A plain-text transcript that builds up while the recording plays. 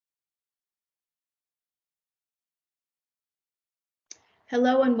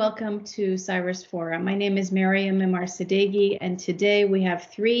Hello and welcome to Cyrus Forum. My name is Mariam Memarsadeghi, and today we have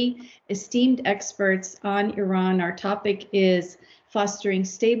three esteemed experts on Iran. Our topic is fostering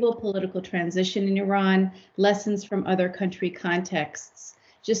stable political transition in Iran, lessons from other country contexts.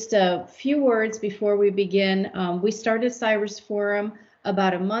 Just a few words before we begin. We started Cyrus Forum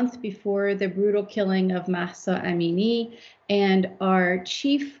about a month before the brutal killing of Mahsa Amini, and our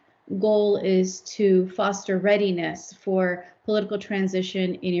chief goal is to foster readiness for political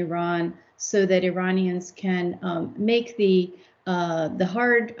transition in Iran so that Iranians can make the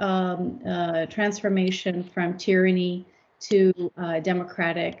hard transformation from tyranny to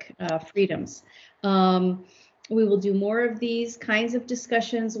democratic freedoms. We will do more of these kinds of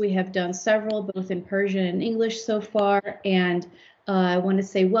discussions. We have done several, both in Persian and English so far, and I want to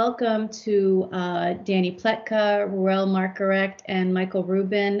say welcome to Danielle Pletka, Reuel Marc Gerecht, and Michael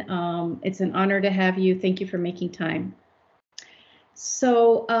Rubin. It's an honor to have you. Thank you for making time.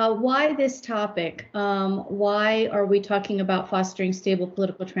 So why this topic? Why are we talking about fostering stable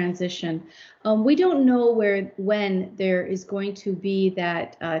political transition? We don't know when there is going to be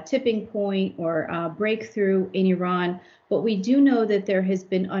that tipping point or breakthrough in Iran, but we do know that there has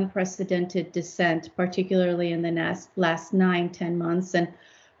been unprecedented dissent, particularly in the last 9-10 months. And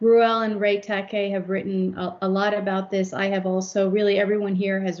Reuel and Ray Take have written a lot about this. I have also, really everyone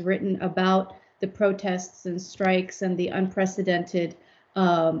here has written about the protests and strikes and the unprecedented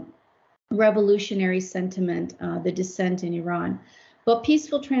revolutionary sentiment, the dissent in Iran. But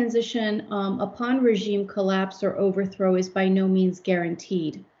peaceful transition upon regime collapse or overthrow is by no means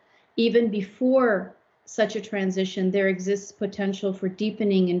guaranteed. Even before such a transition, there exists potential for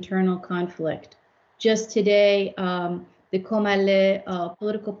deepening internal conflict. Just today, the Komale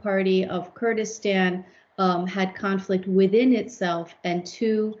political party of Kurdistan had conflict within itself, and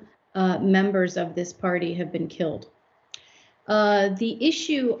two members of this party have been killed. The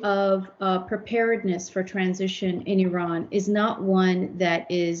issue of preparedness for transition in Iran is not one that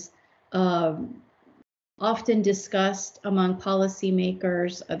is often discussed among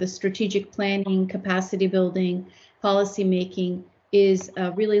policymakers. The strategic planning, capacity building, policy making is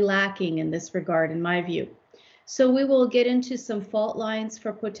really lacking in this regard, in my view. So we will get into some fault lines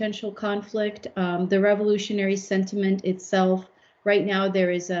for potential conflict. The revolutionary sentiment itself. Right now,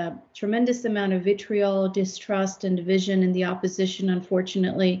 there is a tremendous amount of vitriol, distrust, and division in the opposition,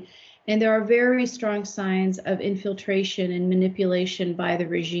 unfortunately. And there are very strong signs of infiltration and manipulation by the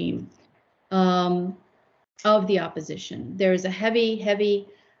regime of the opposition. There is a heavy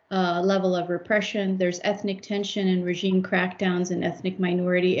level of repression. There's ethnic tension and regime crackdowns in ethnic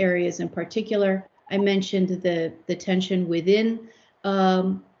minority areas in particular. I mentioned the tension within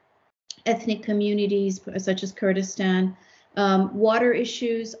ethnic communities, such as Kurdistan. Water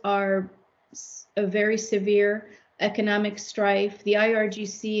issues are very severe. Economic strife, the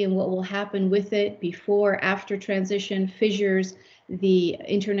IRGC and what will happen with it before, after transition, fissures, the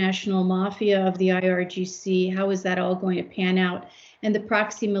international mafia of the IRGC, how is that all going to pan out? And the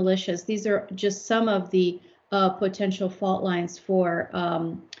proxy militias, these are just some of the potential fault lines for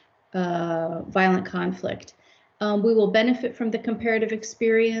violent conflict. We will benefit from the comparative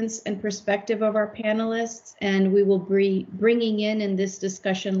experience and perspective of our panelists, and we will be bringing in this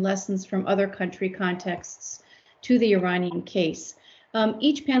discussion lessons from other country contexts to the Iranian case.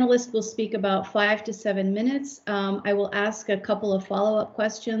 Each panelist will speak about 5 to 7 minutes. I will ask a couple of follow-up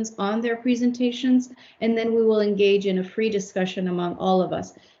questions on their presentations, and then we will engage in a free discussion among all of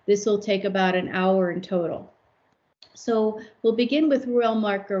us. This will take about an hour in total. So we'll begin with Reuel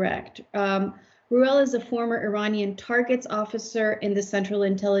Marc Gerecht. Reuel is a former Iranian targets officer in the Central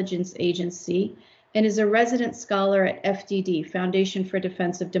Intelligence Agency and is a resident scholar at FDD, Foundation for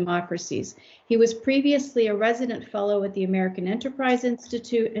Defense of Democracies. He was previously a resident fellow at the American Enterprise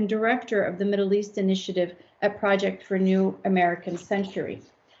Institute and director of the Middle East Initiative at Project for New American Century.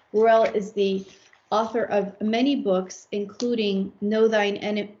 Reuel is the author of many books, including Know Thine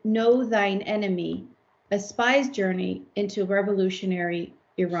Enemy, A Spy's Journey into Revolutionary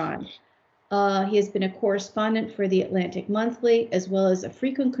Iran. He has been a correspondent for the Atlantic Monthly, as well as a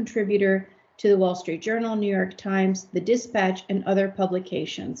frequent contributor to the Wall Street Journal, New York Times, The Dispatch, and other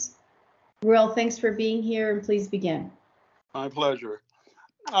publications. Reuel, thanks for being here, and please begin. My pleasure.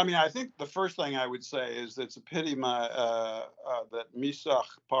 I mean, I think the first thing I would say is it's a pity that Misach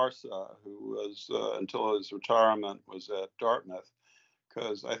Parsa, who was, until his retirement, was at Dartmouth,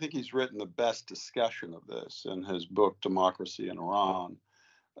 because I think he's written the best discussion of this in his book, Democracy in Iran.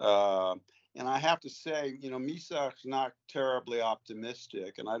 And I have to say, you know, Misach's not terribly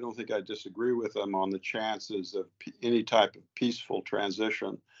optimistic, and I don't think I disagree with him on the chances of any type of peaceful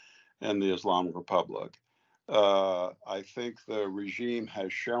transition in the Islamic Republic. I think the regime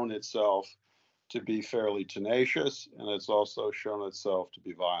has shown itself to be fairly tenacious, and it's also shown itself to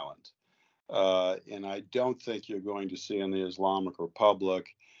be violent. And I don't think you're going to see in the Islamic Republic,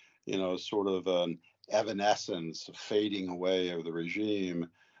 sort of an evanescence, fading away of the regime.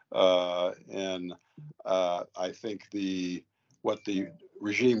 And I think what the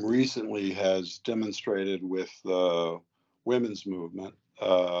regime recently has demonstrated with the women's movement,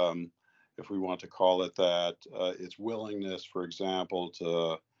 if we want to call it that, its willingness, for example,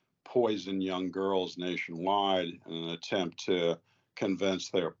 to poison young girls nationwide in an attempt to convince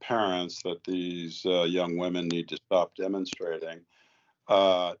their parents that these young women need to stop demonstrating,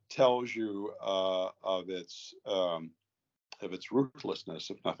 tells you of its ruthlessness,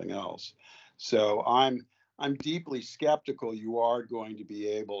 if nothing else. So I'm deeply skeptical you are going to be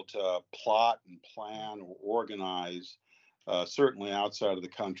able to plot and plan or organize, certainly outside of the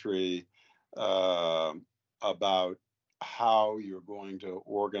country, about how you're going to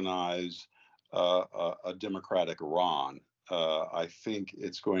organize a democratic Iran. I think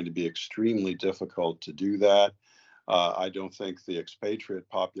it's going to be extremely difficult to do that. I don't think the expatriate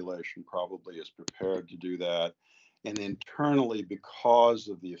population probably is prepared to do that. And internally, because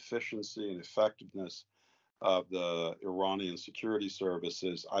of the efficiency and effectiveness of the Iranian security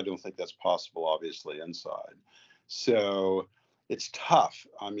services, I don't think that's possible, obviously, inside. So it's tough.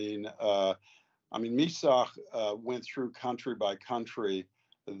 Misach went through country by country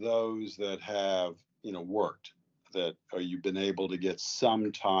those that have, worked, that you've been able to get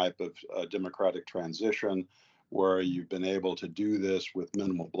some type of democratic transition where you've been able to do this with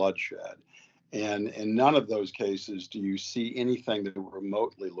minimal bloodshed. And in none of those cases do you see anything that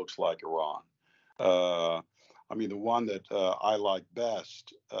remotely looks like Iran. The one that I like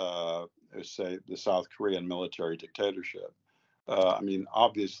best is, say, the South Korean military dictatorship.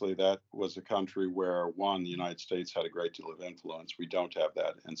 Obviously, that was a country where, one, the United States had a great deal of influence. We don't have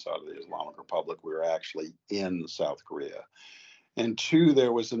that inside of the Islamic Republic. We were actually in South Korea. And two,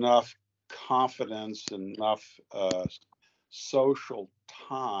 there was enough confidence and enough social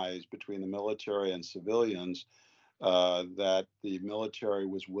ties between the military and civilians that the military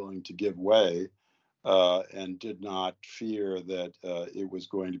was willing to give way and did not fear that it was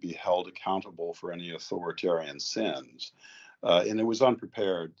going to be held accountable for any authoritarian sins. And it was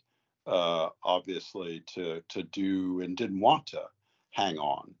unprepared, obviously, to do and didn't want to hang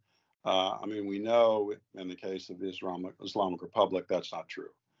on. We know in the case of the Islamic Republic, that's not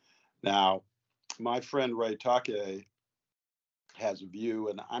true. Now, my friend Ray Take has a view,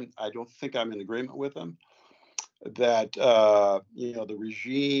 and I don't think I'm in agreement with him, that the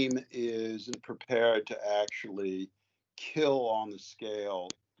regime isn't prepared to actually kill on the scale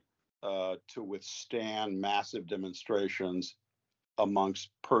to withstand massive demonstrations amongst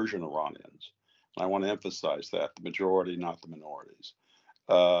Persian Iranians. And I want to emphasize that, the majority, not the minorities.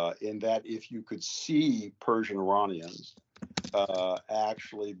 In that if you could see Persian Iranians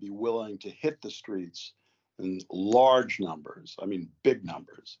actually be willing to hit the streets in large numbers, big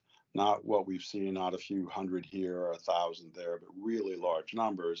numbers, not what we've seen, not a few hundred here or 1,000 there, but really large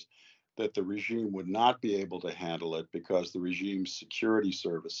numbers, that the regime would not be able to handle it because the regime's security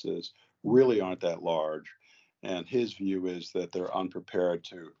services really aren't that large. And his view is that they're unprepared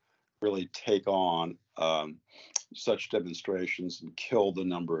to really take on such demonstrations and kill the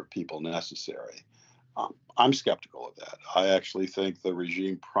number of people necessary. I'm skeptical of that. I actually think the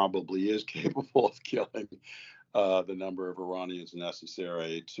regime probably is capable of killing the number of Iranians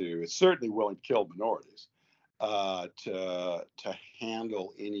necessary to, it's certainly willing to kill minorities to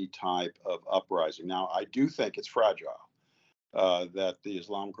handle any type of uprising. Now, I do think it's fragile that the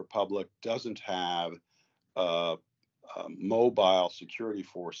Islamic Republic doesn't have mobile security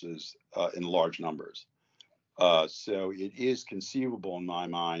forces in large numbers. So it is conceivable in my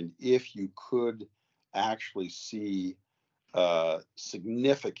mind if you could actually see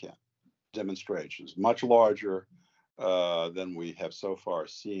significant demonstrations, much larger than we have so far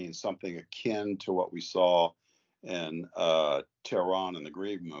seen, something akin to what we saw in Tehran and the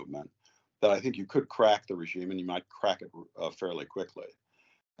Green Movement, that I think you could crack the regime, and you might crack it fairly quickly.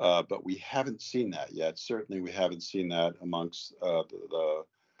 But we haven't seen that yet. Certainly, we haven't seen that amongst the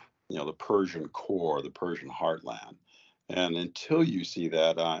Persian core, the Persian heartland. And until you see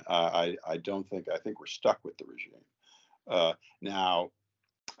that, I think we're stuck with the regime. Now,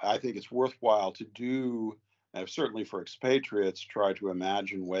 I think it's worthwhile to do, certainly for expatriates, try to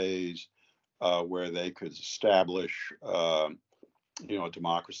imagine ways where they could establish, a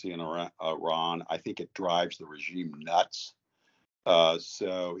democracy in Iran. I think it drives the regime nuts.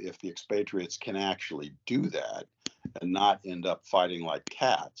 So if the expatriates can actually do that and not end up fighting like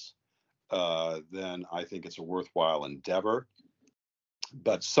cats, then I think it's a worthwhile endeavor.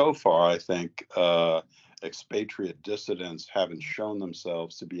 But so far, I think expatriate dissidents haven't shown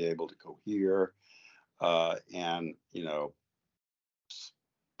themselves to be able to cohere and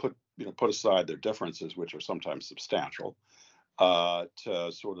put aside their differences, which are sometimes substantial,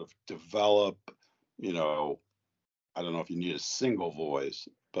 to sort of develop, I don't know if you need a single voice,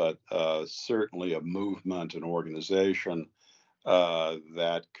 but certainly a movement, an organization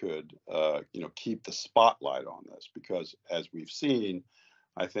that could, keep the spotlight on this. Because as we've seen,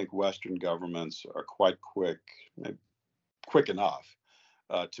 I think Western governments are quite quick enough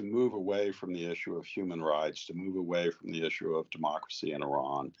to move away from the issue of human rights, to move away from the issue of democracy in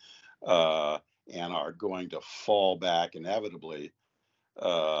Iran, and are going to fall back inevitably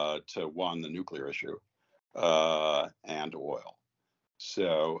to the nuclear issue and oil.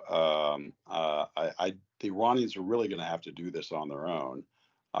 So the Iranians are really going to have to do this on their own.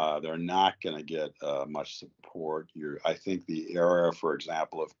 They're not going to get much support. I think the era, for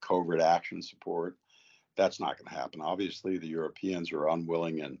example, of covert action support, that's not going to happen. Obviously, the Europeans are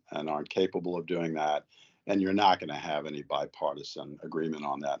unwilling and aren't capable of doing that. And you're not going to have any bipartisan agreement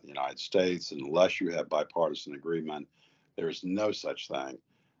on that in the United States. And unless you have bipartisan agreement, there is no such thing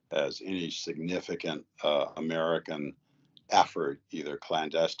as any significant American effort, either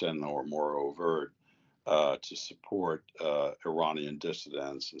clandestine or more overt, to support Iranian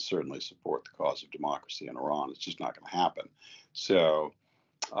dissidents and certainly support the cause of democracy in Iran. It's just not going to happen. So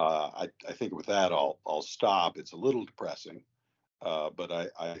I think with that, I'll stop. It's a little depressing, but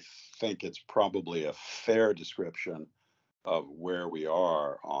I think it's probably a fair description of where we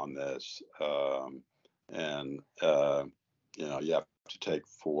are on this. And you have to take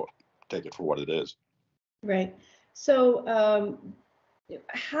it for what it is. Right. So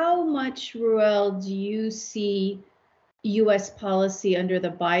how much, Reuel, do you see U.S. policy under the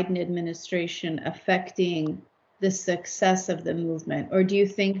Biden administration affecting the success of the movement? Or do you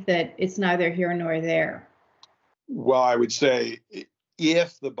think that it's neither here nor there? Well, I would say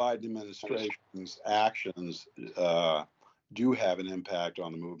if the Biden administration's actions do have an impact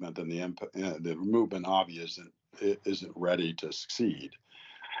on the movement, then the movement obviously isn't ready to succeed.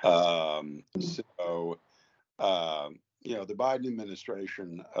 The Biden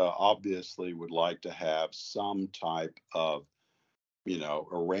administration obviously would like to have some type of,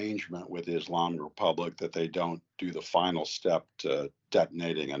 arrangement with the Islamic Republic that they don't do the final step to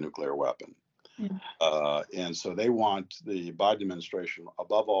detonating a nuclear weapon. Yeah. And so the Biden administration,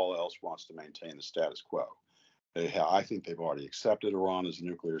 above all else, wants to maintain the status quo. I think they've already accepted Iran as a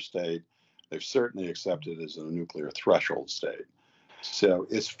nuclear state. They've certainly accepted it as a nuclear threshold state. So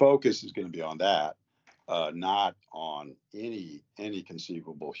its focus is going to be on that. Not on any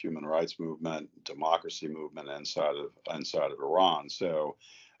conceivable human rights movement, democracy movement inside of Iran. So,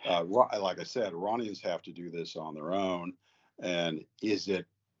 like I said, Iranians have to do this on their own. And is it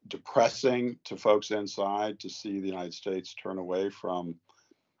depressing to folks inside to see the United States turn away from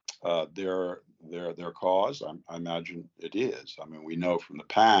their cause? I imagine it is. I mean, we know from the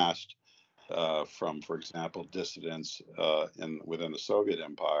past, from, for example, dissidents within the Soviet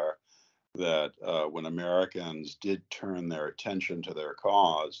Empire, that when Americans did turn their attention to their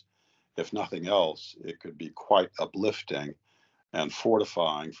cause, if nothing else, it could be quite uplifting and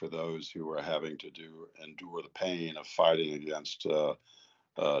fortifying for those who are having to endure the pain of fighting against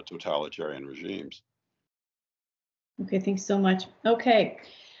totalitarian regimes. Okay, thanks so much. Okay.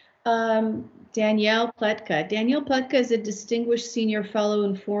 Danielle Pletka. Danielle Pletka is a distinguished senior fellow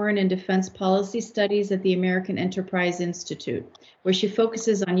in foreign and defense policy studies at the American Enterprise Institute, where she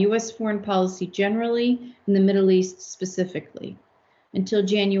focuses on U.S. foreign policy generally and the Middle East specifically. Until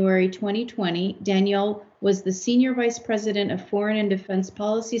January 2020, Danielle was the senior vice president of foreign and defense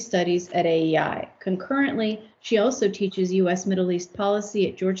policy studies at AEI. Concurrently, she also teaches U.S. Middle East policy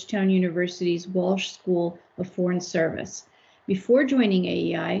at Georgetown University's Walsh School of Foreign Service. Before joining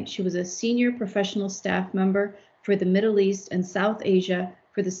AEI, she was a senior professional staff member for the Middle East and South Asia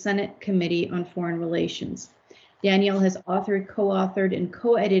for the Senate Committee on Foreign Relations. Danielle has authored, co-authored, and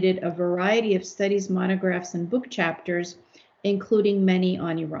co-edited a variety of studies, monographs, and book chapters, including many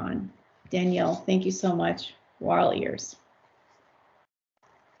on Iran. Danielle, thank you so much. We're all ears.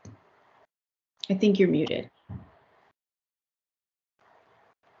 I think you're muted.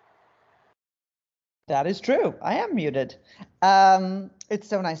 That is true. I am muted. It's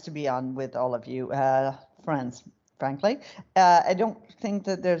so nice to be on with all of you, friends, frankly. I don't think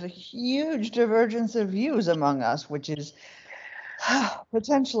that there's a huge divergence of views among us, which is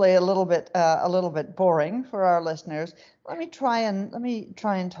potentially a little bit boring for our listeners. Let me try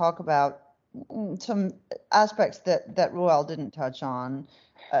and talk about some aspects that Reuel didn't touch on.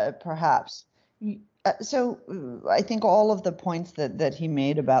 perhaps. So I think all of the points that he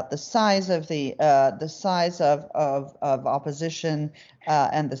made about the size of the size of opposition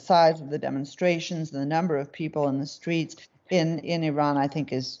and the size of the demonstrations and the number of people in the streets in Iran, I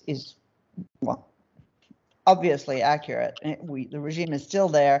think is well, obviously accurate. The regime is still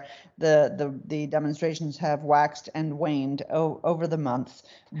there. The demonstrations have waxed and waned over the months,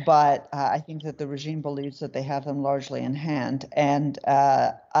 but I think that the regime believes that they have them largely in hand, and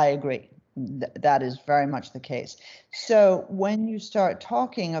I agree. That is very much the case. So when you start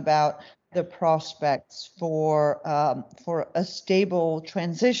talking about the prospects for a stable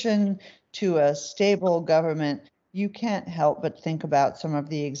transition to a stable government, you can't help but think about some of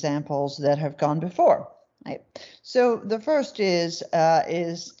the examples that have gone before. Right. So the first is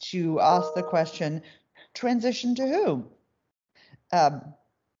to ask the question, transition to who?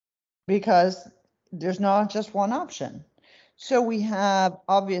 Because there's not just one option. So we have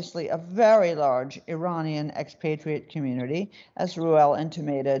obviously a very large Iranian expatriate community, as Reuel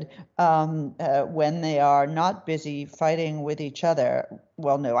intimated, when they are not busy fighting with each other.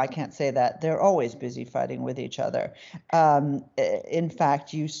 Well, no, I can't say that. They're always busy fighting with each other. In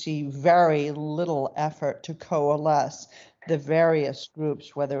fact, you see very little effort to coalesce the various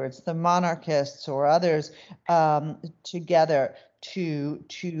groups, whether it's the monarchists or others, together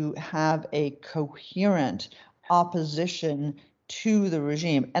to have a coherent opposition to the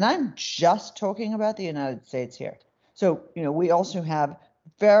regime. And I'm just talking about the United States here. So, we also have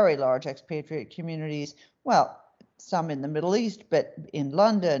very large expatriate communities, well, some in the Middle East, but in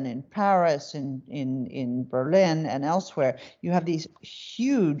London, in Paris, in Berlin, and elsewhere, you have these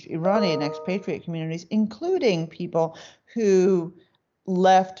huge Iranian expatriate communities, including people who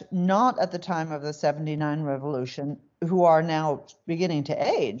left not at the time of the 79 revolution, who are now beginning to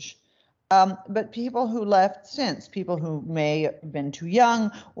age, but people who left since, people who may have been too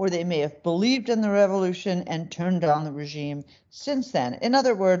young, or they may have believed in the revolution and turned on the regime since then. In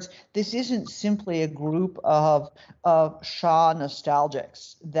other words, this isn't simply a group of Shah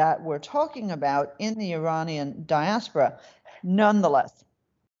nostalgics that we're talking about in the Iranian diaspora. Nonetheless,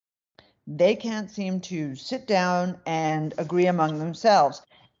 they can't seem to sit down and agree among themselves.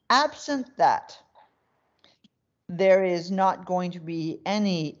 Absent that, there is not going to be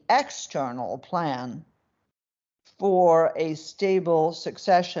any external plan for a stable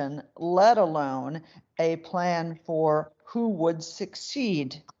succession, let alone a plan for who would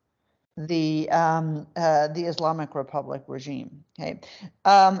succeed the Islamic Republic regime. Okay,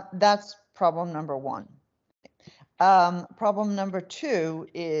 that's problem number one. Problem number two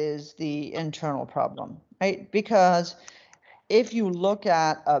is the internal problem, right? Because if you look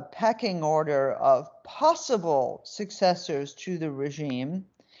at a pecking order of possible successors to the regime,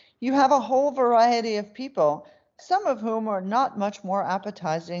 you have a whole variety of people, some of whom are not much more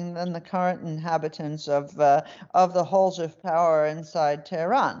appetizing than the current inhabitants of the halls of power inside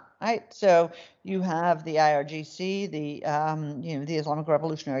Tehran, right? So you have the IRGC, the Islamic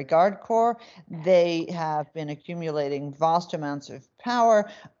Revolutionary Guard Corps. They have been accumulating vast amounts of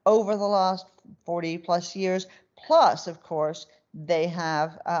power over the last 40 plus years. Plus, of course, they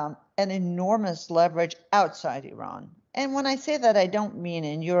have an enormous leverage outside Iran. And when I say that, I don't mean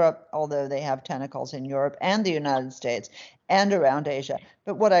in Europe, although they have tentacles in Europe and the United States and around Asia.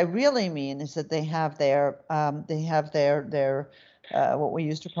 But what I really mean is that they have their what we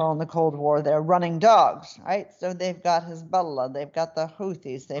used to call in the Cold War, their running dogs, right? So they've got Hezbollah, they've got the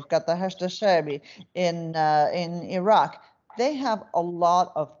Houthis, they've got the Hashd al-Shaabi in Iraq. They have a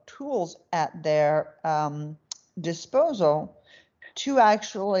lot of tools at their disposal to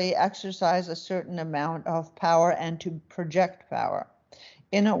actually exercise a certain amount of power and to project power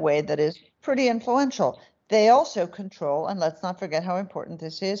in a way that is pretty influential. They also control, and let's not forget how important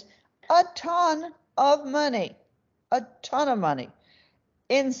this is, a ton of money,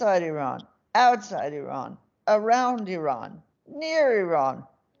 inside Iran, outside Iran, around Iran, near Iran,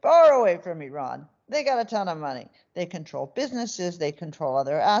 far away from Iran. They got a ton of money. They control businesses, they control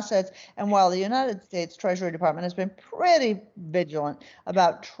other assets. And while the United States Treasury Department has been pretty vigilant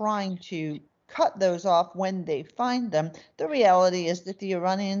about trying to cut those off when they find them, the reality is that the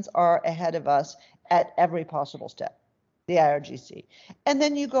Iranians are ahead of us at every possible step, the IRGC. And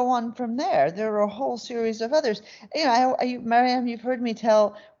then you go on from there. There are a whole series of others. Mariam, you've heard me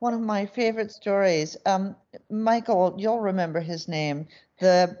tell one of my favorite stories. Michael, you'll remember his name,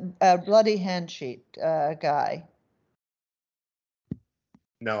 the bloody handsheet guy.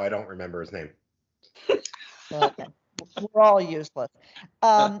 No, I don't remember his name. Okay. We're all useless.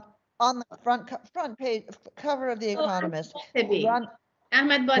 On the front page cover of The Economist.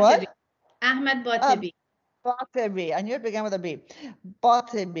 Ahmed What? Batibi. Ahmed Batibi. Batebi. I knew it began with a B.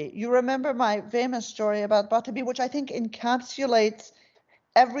 Batebi. You remember my famous story about Batebi, which I think encapsulates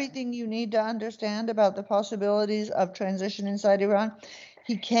everything you need to understand about the possibilities of transition inside Iran.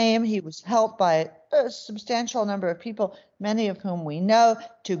 He came, he was helped by a substantial number of people, many of whom we know,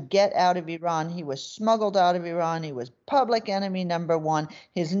 to get out of Iran. He was smuggled out of Iran. He was public enemy number one.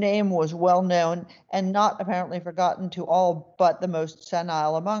 His name was well known and not apparently forgotten to all but the most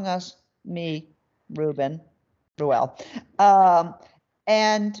senile among us, me, Reuel.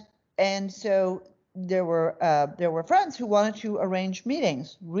 And so there were friends who wanted to arrange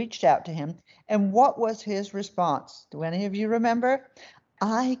meetings, reached out to him, and what was his response? Do any of you remember?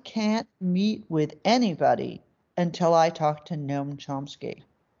 I can't meet with anybody until I talk to Noam Chomsky.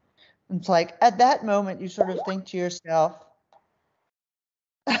 It's like at that moment you sort of think to yourself,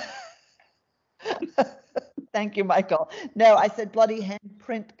 thank you, Michael. No, I said bloody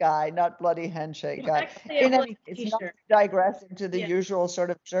handprint guy, not bloody handshake guy. In any case, not to digress into the usual sort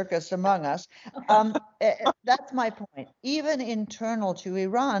of circus among us. That's my point. Even internal to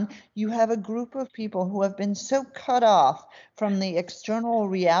Iran, you have a group of people who have been so cut off from the external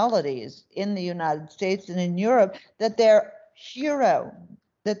realities in the United States and in Europe that their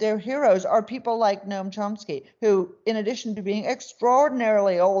heroes are people like Noam Chomsky, who, in addition to being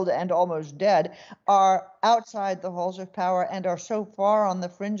extraordinarily old and almost dead, are outside the halls of power and are so far on the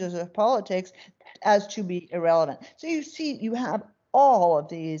fringes of politics as to be irrelevant. So you see, you have all of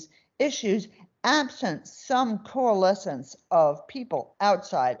these issues absent some coalescence of people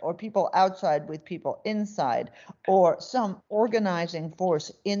outside or people outside with people inside or some organizing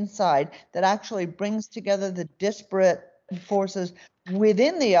force inside that actually brings together the disparate forces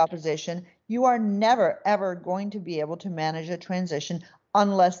within the opposition. You are never, ever going to be able to manage a transition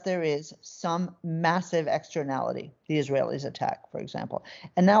unless there is some massive externality. The Israelis attack, for example.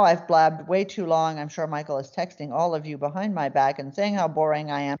 And now I've blabbed way too long. I'm sure Michael is texting all of you behind my back and saying how boring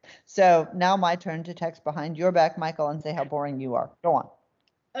I am. So now my turn to text behind your back, Michael, and say how boring you are. Go on.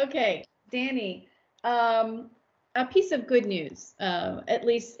 Okay, Danny, a piece of good news, at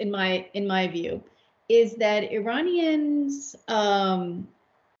least in my view, is that Iranians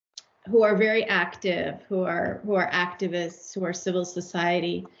who are very active, who are activists, who are civil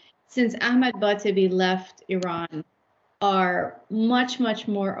society, since Ahmad Batebi left Iran, are much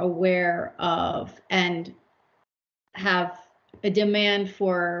more aware of and have a demand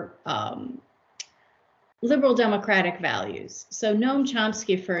for liberal democratic values. So Noam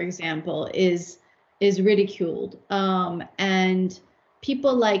Chomsky, for example, is ridiculed, and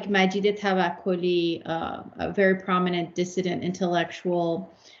people like Majid Tawakkoli, a very prominent dissident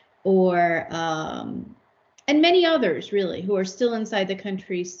intellectual, or and many others really who are still inside the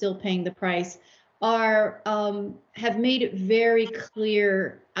country, still paying the price, are have made it very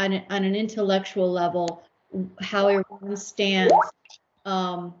clear on an intellectual level how Iran stands.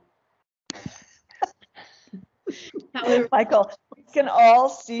 Michael, we can all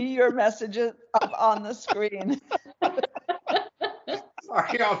see your messages up on the screen.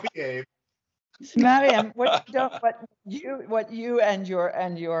 Sorry, I'll behave. Mariam, what you and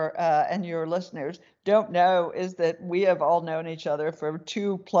your listeners don't know is that we have all known each other for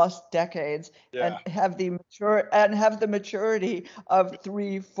 2+ decades and have the maturity of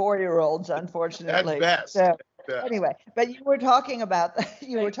 3-4-year-olds, unfortunately. At best. So anyway, but you were talking about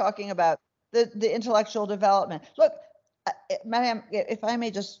the intellectual development. Look, Mariam, if I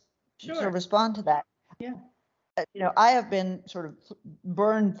may just sort of respond to that. Yeah. I have been sort of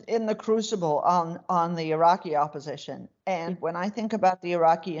burned in the crucible on the Iraqi opposition. And when I think about the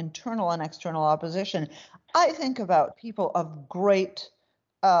Iraqi internal and external opposition, I think about people of great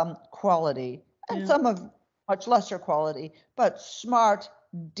quality and some of much lesser quality, but smart,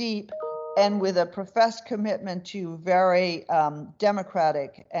 deep, and with a professed commitment to very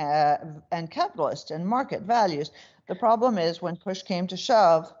democratic and capitalist and market values. The problem is when push came to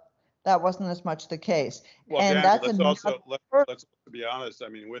shove, that wasn't as much the case. Well, and Dan, let's be honest. I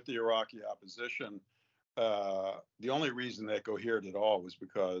mean, with the Iraqi opposition, the only reason they cohered at all was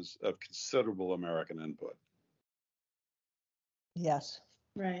because of considerable American input. Yes.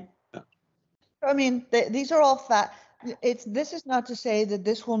 Right. Yeah. I mean, these are all fact. This is not to say that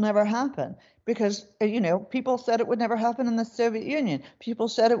this will never happen, because people said it would never happen in the Soviet Union. People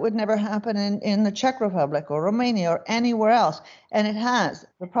said it would never happen in the Czech Republic or Romania or anywhere else, and it has.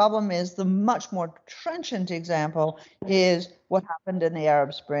 The problem is the much more trenchant example is what happened in the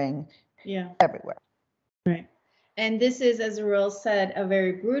Arab Spring. Yeah. Everywhere. Right. And this is, as Reuel said, a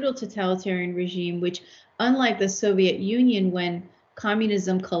very brutal totalitarian regime, which, unlike the Soviet Union, when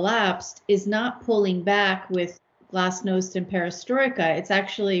communism collapsed, is not pulling back with glasnost and perestroika. It's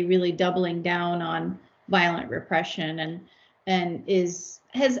actually really doubling down on violent repression, and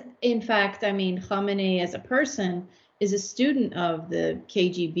has in fact, I mean, Khamenei as a person is a student of the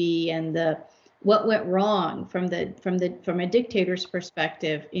KGB and what went wrong from a dictator's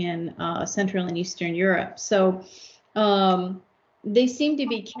perspective in Central and Eastern Europe. So they seem to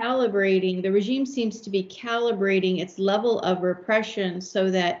be calibrating, the regime seems to be calibrating its level of repression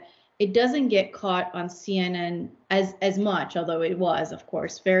so that it doesn't get caught on CNN as much, although it was, of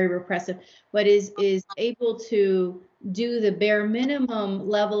course, very repressive, but is able to do the bare minimum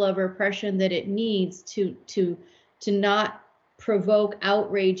level of repression that it needs to not provoke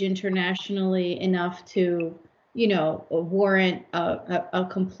outrage internationally enough to, you know, warrant a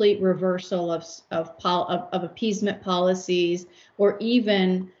complete reversal of appeasement policies, or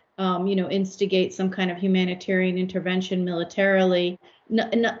even you know, instigate some kind of humanitarian intervention militarily.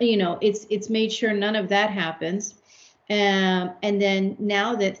 You know, it's made sure none of that happens. And then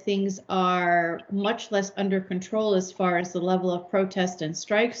now that things are much less under control as far as the level of protest and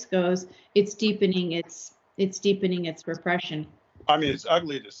strikes goes, it's deepening its repression. I mean, it's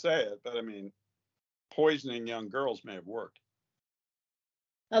ugly to say it, but I mean, poisoning young girls may have worked.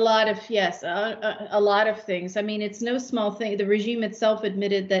 A lot of, yes, a lot of things. I mean, it's no small thing. The regime itself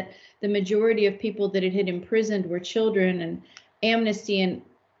admitted that the majority of people that it had imprisoned were children, and Amnesty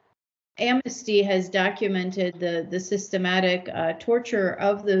has documented the systematic torture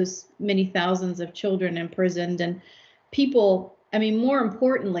of those many thousands of children imprisoned. And people, I mean, more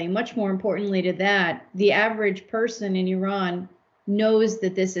importantly, much more importantly to that, the average person in Iran knows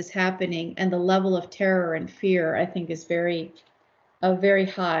that this is happening, and the level of terror and fear, I think, is very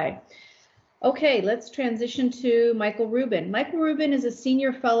high. Okay, let's transition to Michael Rubin. Michael Rubin is a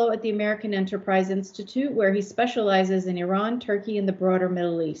senior fellow at the American Enterprise Institute, where he specializes in Iran, Turkey, and the broader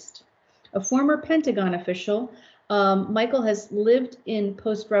Middle East. A former Pentagon official, Michael has lived in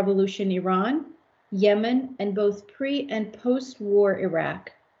post-revolution Iran, Yemen, and both pre- and post-war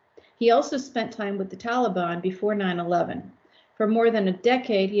Iraq. He also spent time with the Taliban before 9/11. For more than a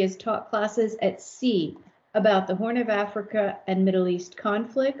decade, he has taught classes at sea about the Horn of Africa and Middle East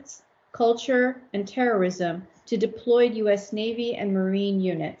conflicts, culture, and terrorism to deployed U.S. Navy and Marine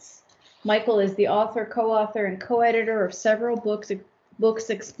units. Michael is the author, co-author, and co-editor of several books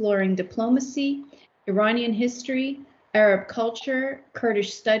exploring diplomacy, Iranian history, Arab culture,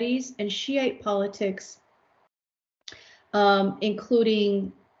 Kurdish studies, and Shiite politics,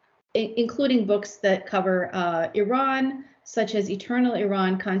 including books that cover Iran, such as Eternal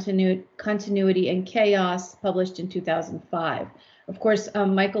Iran, Continuity and Chaos, published in 2005. Of course,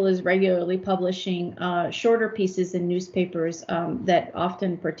 Michael is regularly publishing shorter pieces in newspapers that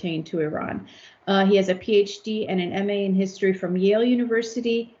often pertain to Iran. He has a PhD and an MA in history from Yale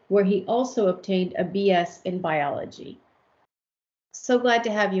University, where he also obtained a BS in biology. So glad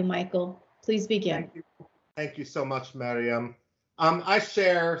to have you, Michael. Please begin. Thank you so much, Mariam. I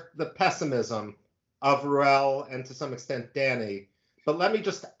share the pessimism of Reuel and to some extent Danny, but let me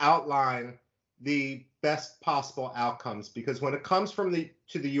just outline the best possible outcomes, because when it comes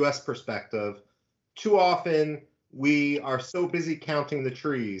to the US perspective, too often we are so busy counting the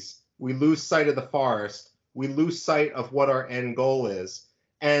trees, we lose sight of the forest, we lose sight of what our end goal is.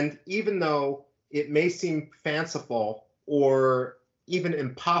 And even though it may seem fanciful or even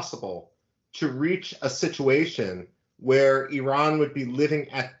impossible to reach a situation where Iran would be living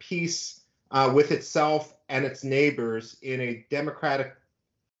at peace with itself and its neighbors in a democratic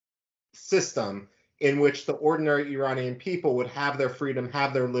system in which the ordinary Iranian people would have their freedom,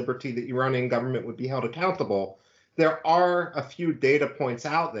 have their liberty, the Iranian government would be held accountable, there are a few data points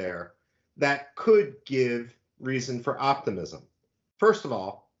out there that could give reason for optimism. First of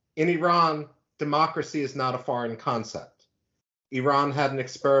all, in Iran, democracy is not a foreign concept. Iran had an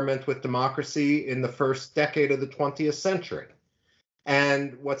experiment with democracy in the first decade of the 20th century.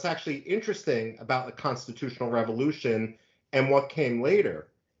 And what's actually interesting about the constitutional revolution and what came later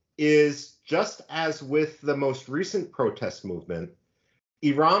is, just as with the most recent protest movement,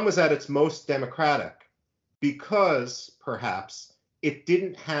 Iran was at its most democratic because, perhaps, it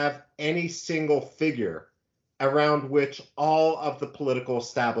didn't have any single figure around which all of the political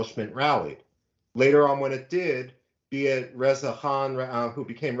establishment rallied. Later on, when it did, be it Reza Khan, who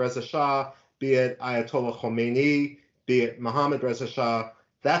became Reza Shah, be it Ayatollah Khomeini, be it Mohammad Reza Shah,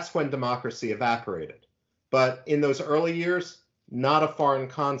 that's when democracy evaporated. But in those early years, not a foreign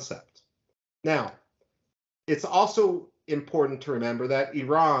concept. Now, it's also important to remember that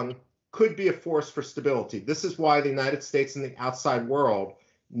Iran could be a force for stability. This is why the United States and the outside world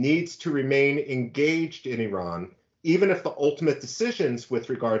needs to remain engaged in Iran, even if the ultimate decisions with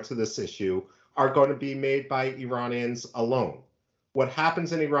regard to this issue are going to be made by Iranians alone. What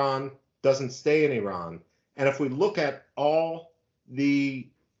happens in Iran doesn't stay in Iran. And if we look at all the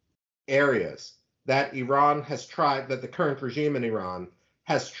areas that Iran has tried, that the current regime in Iran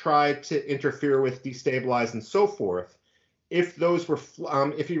has tried to interfere with, destabilize, and so forth, if those were,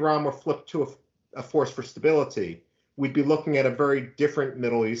 if Iran were flipped to a force for stability, we'd be looking at a very different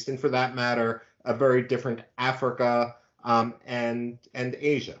Middle East, and for that matter, a very different Africa and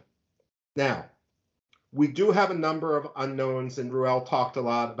Asia. Now, we do have a number of unknowns, and Reuel talked a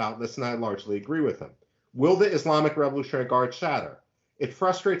lot about this, and I largely agree with him. Will the Islamic Revolutionary Guard shatter? It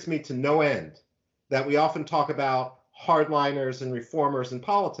frustrates me to no end that we often talk about hardliners and reformers in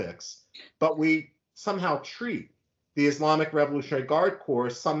politics, but we somehow treat the Islamic Revolutionary Guard Corps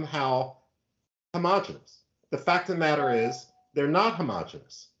somehow homogenous. The fact of the matter is they're not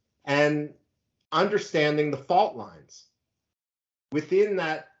homogenous. And understanding the fault lines within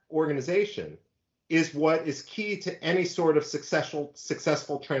that organization is what is key to any sort of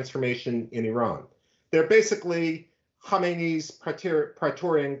successful transformation in Iran. They're basically Khamenei's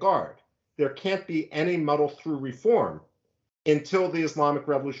Praetorian Guard. There can't be any muddle through reform until the Islamic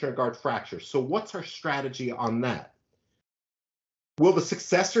Revolutionary Guard fractures. So what's our strategy on that? Will the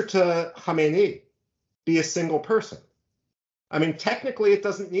successor to Khamenei be a single person? I mean, technically it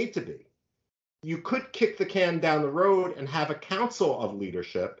doesn't need to be. You could kick the can down the road and have a council of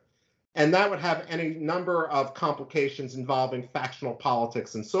leadership, and that would have any number of complications involving factional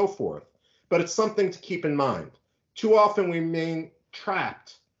politics and so forth. But it's something to keep in mind. Too often we remain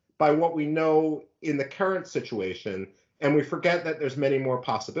trapped by what we know in the current situation, and we forget that there's many more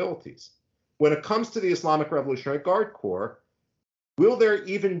possibilities. When it comes to the Islamic Revolutionary Guard Corps, will there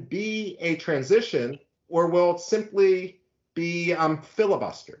even be a transition, or will it simply be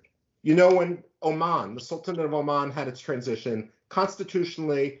filibustered? You know, when Oman, the Sultanate of Oman, had its transition,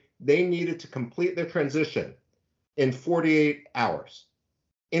 constitutionally, they needed to complete their transition in 48 hours.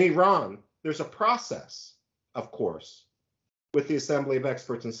 In Iran, there's a process, of course, with the Assembly of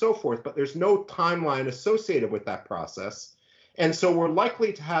Experts and so forth, but there's no timeline associated with that process. And so we're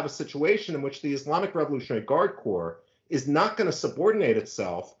likely to have a situation in which the Islamic Revolutionary Guard Corps is not going to subordinate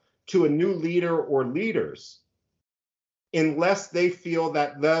itself to a new leader or leaders unless they feel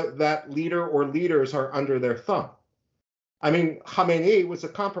that that leader or leaders are under their thumb. I mean, Khamenei was a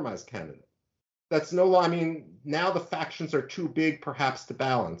compromise candidate. That's no, I mean, now the factions are too big perhaps to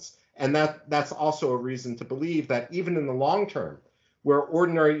balance. And that's also a reason to believe that even in the long term, where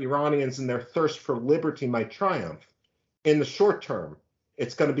ordinary Iranians in their thirst for liberty might triumph, in the short term,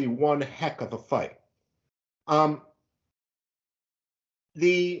 it's going to be one heck of a fight.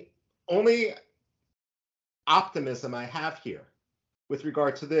 The only optimism I have here with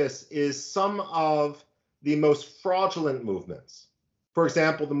regard to this is some of the most fraudulent movements. For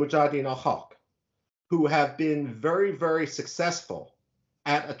example, the Mujahideen al-Haq, who have been very, very successful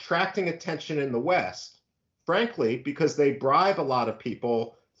at attracting attention in the West, frankly, because they bribe a lot of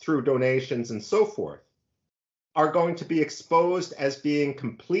people through donations and so forth, are going to be exposed as being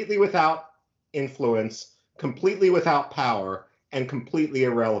completely without influence, completely without power, and completely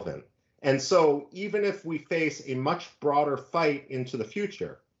irrelevant. And so even if we face a much broader fight into the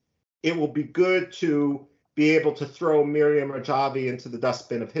future, it will be good to be able to throw Mariam Rajavi into the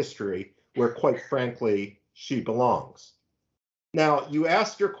dustbin of history, where quite frankly, she belongs. Now, you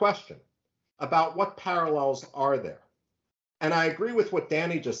asked your question about what parallels are there. And I agree with what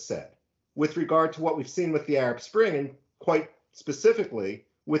Danny just said with regard to what we've seen with the Arab Spring, and quite specifically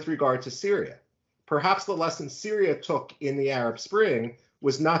with regard to Syria. Perhaps the lesson Syria took in the Arab Spring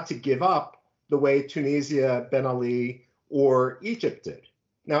was not to give up the way Tunisia, Ben Ali, or Egypt did.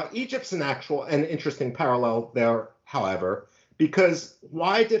 Now, Egypt's an interesting parallel there, however, because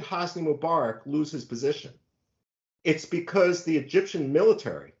why did Hosni Mubarak lose his position? It's because the Egyptian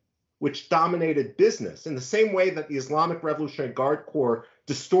military, which dominated business in the same way that the Islamic Revolutionary Guard Corps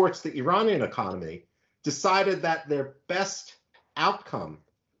distorts the Iranian economy, decided that their best outcome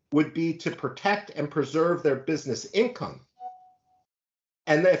would be to protect and preserve their business income.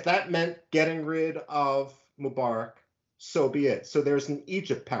 And if that meant getting rid of Mubarak, so be it. So there's an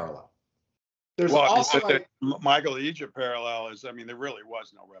Egypt parallel. There's also the Michael Egypt parallel is, I mean, there really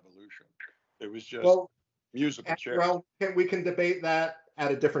was no revolution. It was just musical chairs. Well, we can debate that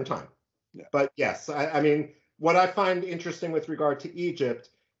at a different time. Yeah. But yes, I mean, what I find interesting with regard to Egypt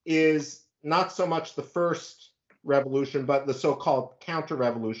is not so much the first revolution, but the so-called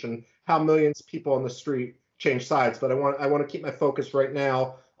counter-revolution, how millions of people on the street change sides. But I want to keep my focus right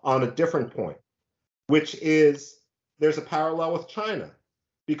now on a different point, which is there's a parallel with China.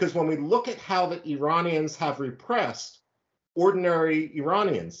 Because when we look at how the Iranians have repressed ordinary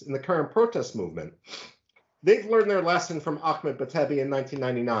Iranians in the current protest movement, they've learned their lesson from Ahmed Batebi in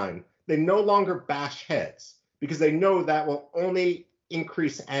 1999. They no longer bash heads because they know that will only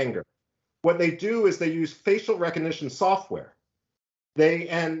increase anger. What they do is they use facial recognition software. They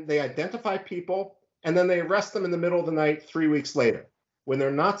identify people and then they arrest them in the middle of the night 3 weeks later when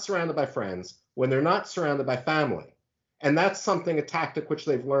they're not surrounded by friends, when they're not surrounded by family. And that's a tactic which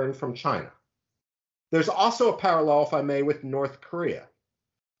they've learned from China. There's also a parallel, if I may, with North Korea.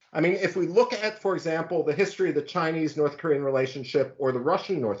 I mean, if we look at, for example, the history of the Chinese-North Korean relationship or the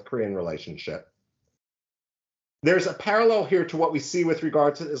Russian-North Korean relationship, there's a parallel here to what we see with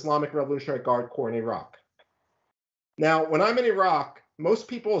regard to the Islamic Revolutionary Guard Corps in Iraq. Now, when I'm in Iraq, most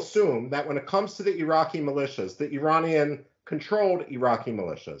people assume that when it comes to the Iraqi militias, the Iranian-controlled Iraqi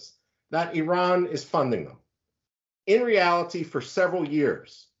militias, that Iran is funding them. In reality, for several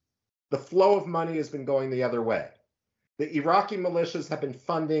years, the flow of money has been going the other way. The Iraqi militias have been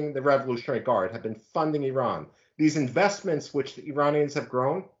funding the Revolutionary Guard, have been funding Iran. These investments, which the Iranians have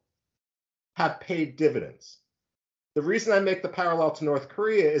grown, have paid dividends. The reason I make the parallel to North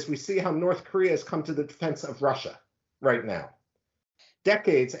Korea is we see how North Korea has come to the defense of Russia right now,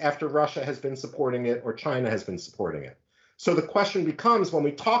 decades after Russia has been supporting it or China has been supporting it. So the question becomes, when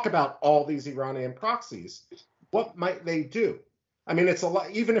we talk about all these Iranian proxies, what might they do? I mean, it's a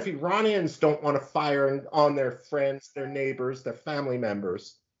lot, even if Iranians don't want to fire on their friends, their neighbors, their family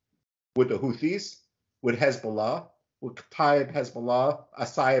members, would the Houthis, would Hezbollah, would Kataib Hezbollah,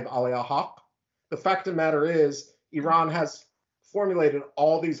 Asaib al-Haq? The fact of the matter is, Iran has formulated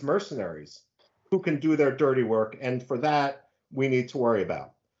all these mercenaries who can do their dirty work, and for that, we need to worry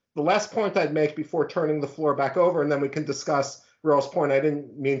about. The last point I'd make before turning the floor back over, and then we can discuss Reuel's point. I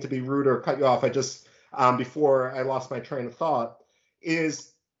didn't mean to be rude or cut you off. I just, before I lost my train of thought,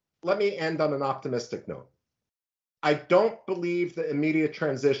 is let me end on an optimistic note. I don't believe the immediate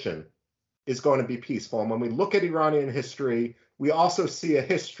transition is going to be peaceful. And when we look at Iranian history, we also see a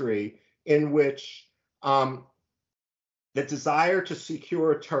history in which the desire to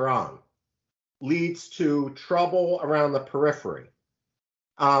secure Tehran leads to trouble around the periphery.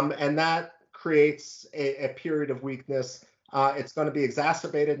 And that creates a period of weakness. It's going to be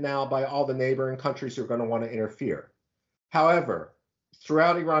exacerbated now by all the neighboring countries who are going to want to interfere. However,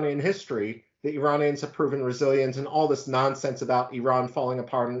 throughout Iranian history, the Iranians have proven resilient, and all this nonsense about Iran falling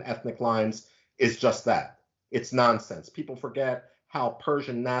apart on ethnic lines is just that. It's nonsense. People forget how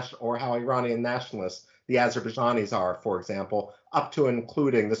Persian or how Iranian nationalists the Azerbaijanis are, for example, up to and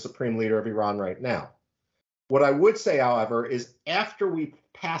including the supreme leader of Iran right now. What I would say, however, is after we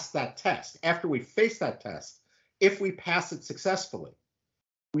pass that test, after we face that test, if we pass it successfully,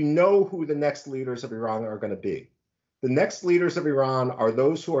 we know who the next leaders of Iran are going to be. The next leaders of Iran are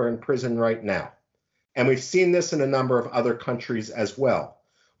those who are in prison right now. And we've seen this in a number of other countries as well,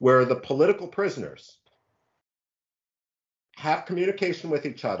 where the political prisoners have communication with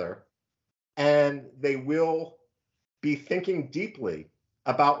each other, and they will be thinking deeply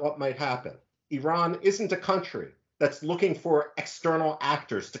about what might happen. Iran isn't a country that's looking for external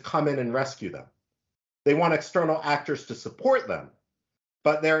actors to come in and rescue them. They want external actors to support them.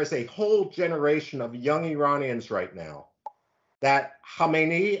 But there is a whole generation of young Iranians right now that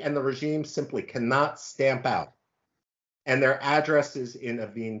Khamenei and the regime simply cannot stamp out. And their address is in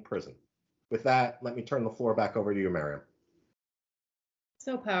Evin prison. With that, let me turn the floor back over to you, Mariam.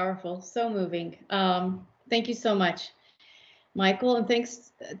 So powerful, so moving. Thank you so much, Michael, and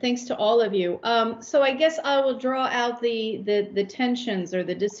thanks to all of you. So I guess I will draw out the tensions or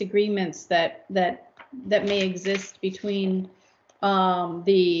the disagreements that may exist between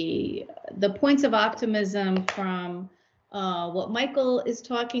the points of optimism from what Michael is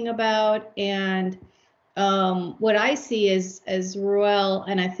talking about and what I see as Reuel,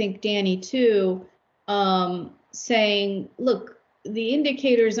 and I think Danny too, saying, look, the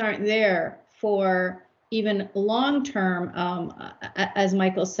indicators aren't there for even long-term, as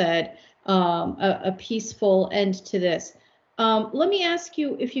Michael said, a peaceful end to this. Let me ask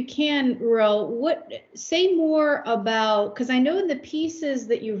you, if you can, Reuel, say more about, because I know in the pieces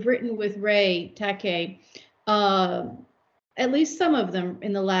that you've written with Ray Take, at least some of them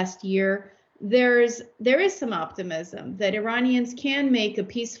in the last year, there is some optimism that Iranians can make a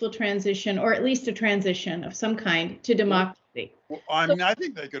peaceful transition, or at least a transition of some kind, to democracy. Well, I mean, I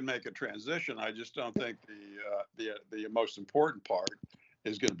think they could make a transition. I just don't think the most important part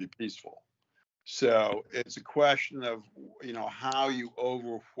is going to be peaceful. So it's a question of, how you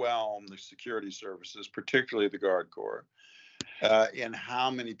overwhelm the security services, particularly the Guard Corps, and how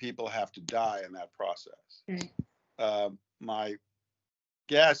many people have to die in that process. Okay. My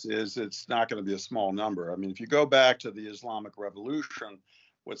guess is it's not going to be a small number. I mean, if you go back to the Islamic Revolution,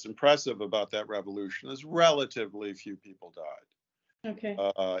 what's impressive about that revolution is relatively few people died. Okay.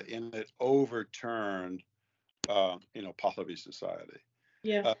 And it overturned, Pahlavi society.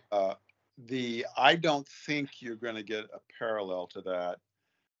 Yeah. I don't think you're going to get a parallel to that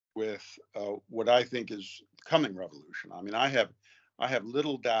with what I think is coming revolution. I mean, I have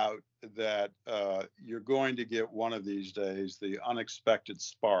little doubt that you're going to get one of these days the unexpected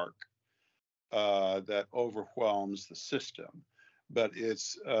spark that overwhelms the system. But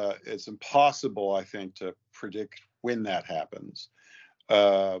it's impossible, I think, to predict when that happens.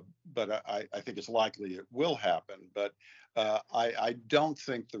 But I think it's likely it will happen. But I don't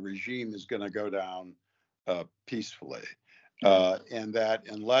think the regime is going to go down peacefully. And that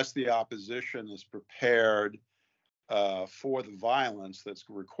unless the opposition is prepared for the violence that's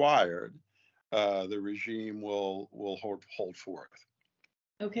required, the regime will hold forth.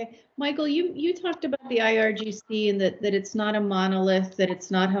 Okay, Michael, you talked about the IRGC and that it's not a monolith, that it's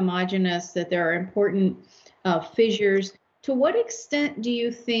not homogenous, that there are important fissures. To what extent do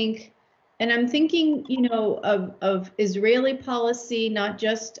you think, and I'm thinking, of Israeli policy, not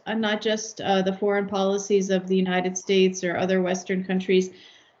just the foreign policies of the United States or other Western countries.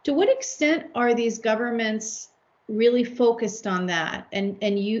 To what extent are these governments really focused on that, and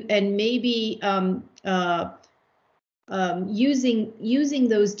maybe using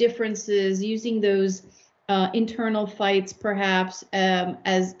those differences, using those internal fights, perhaps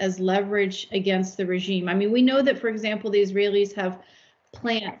as leverage against the regime? I mean, we know that, for example, the Israelis have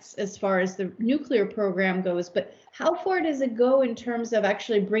plants as far as the nuclear program goes, but how far does it go in terms of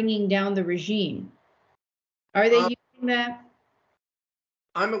actually bringing down the regime? Are they using that?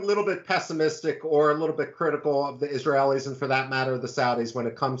 I'm a little bit pessimistic or a little bit critical of the Israelis, and for that matter, the Saudis, when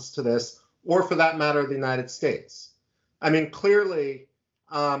it comes to this, or for that matter, the United States. I mean, clearly,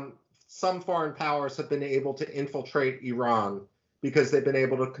 some foreign powers have been able to infiltrate Iran because they've been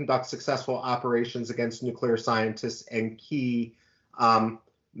able to conduct successful operations against nuclear scientists and key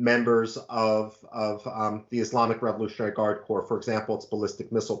members of the Islamic Revolutionary Guard Corps, for example, its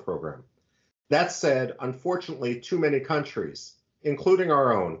ballistic missile program. That said, unfortunately, too many countries, including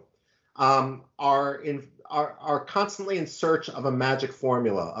our own, are constantly in search of a magic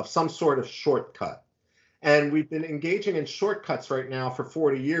formula, of some sort of shortcut. And we've been engaging in shortcuts right now for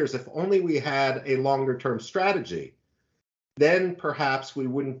 40 years. If only we had a longer term strategy, then perhaps we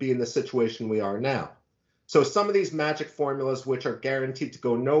wouldn't be in the situation we are now. So some of these magic formulas, which are guaranteed to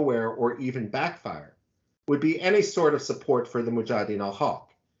go nowhere or even backfire, would be any sort of support for the Mujahideen al-Haq.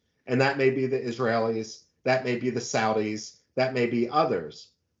 And that may be the Israelis, that may be the Saudis, that may be others.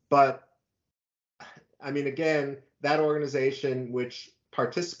 But I mean, again, that organization which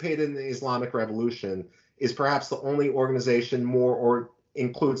participated in the Islamic Revolution is perhaps the only organization more, or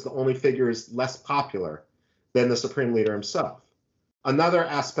includes the only figures less popular than the supreme leader himself. Another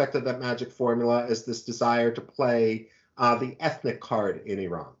aspect of that magic formula is this desire to play the ethnic card in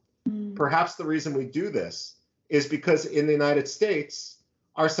Iran. Perhaps the reason we do this is because in the United States,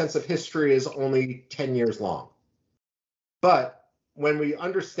 our sense of history is only 10 years long. But when we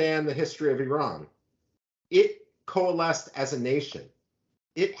understand the history of Iran, it coalesced as a nation.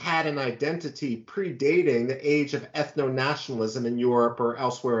 It had an identity predating the age of ethno-nationalism in Europe or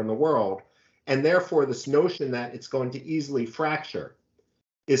elsewhere in the world. And therefore, this notion that it's going to easily fracture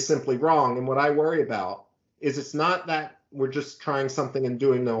is simply wrong. And what I worry about is it's not that we're just trying something and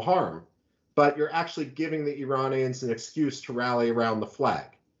doing no harm, but you're actually giving the Iranians an excuse to rally around the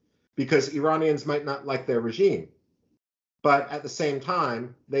flag. Because Iranians might not like their regime, but at the same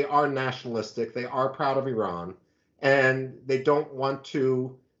time, they are nationalistic, they are proud of Iran, and they don't want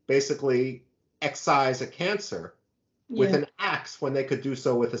to basically excise a cancer with an axe when they could do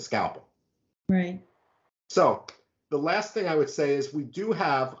so with a scalpel. Right. So the last thing I would say is we do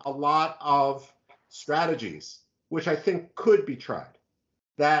have a lot of strategies which I think could be tried,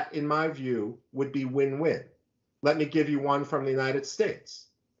 that in my view would be win-win. Let me give you one from the United States.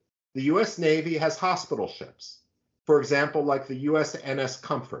 The US Navy has hospital ships, for example, like the USNS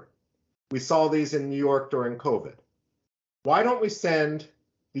Comfort. We saw these in New York during COVID. Why don't we send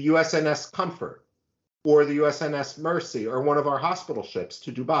the USNS Comfort or the USNS Mercy or one of our hospital ships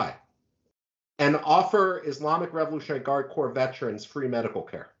to Dubai and offer Islamic Revolutionary Guard Corps veterans free medical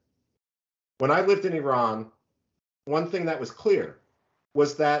care? When I lived in Iran, one thing that was clear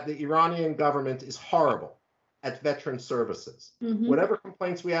was that the Iranian government is horrible at veteran services. Whatever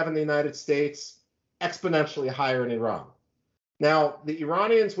complaints we have in the United States, exponentially higher in Iran. Now, the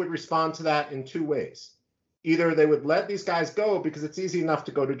Iranians would respond to that in two ways. Either they would let these guys go because it's easy enough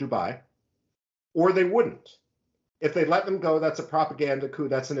to go to Dubai, or they wouldn't. If they let them go, that's a propaganda coup,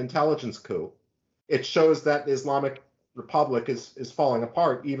 that's an intelligence coup. It shows that the Islamic Republic is falling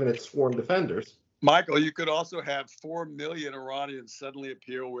apart, even its sworn defenders. Michael, you could also have 4 million Iranians suddenly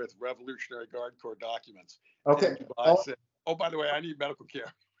appear with Revolutionary Guard Corps documents. Okay. And Dubai said, oh, by the way, I need medical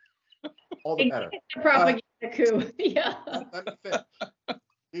care. All the better. It's a propaganda coup. Yeah. Let me finish.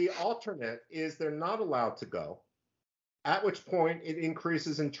 The alternate is they're not allowed to go, at which point it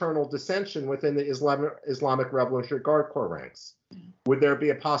increases internal dissension within the Islamic Revolutionary Guard Corps ranks. Would there be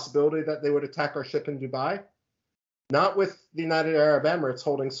a possibility that they would attack our ship in Dubai? Not with the United Arab Emirates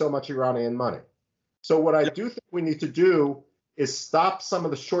holding so much Iranian money. So what I do think we need to do is stop some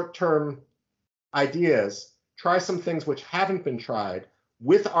of the short-term ideas, try some things which haven't been tried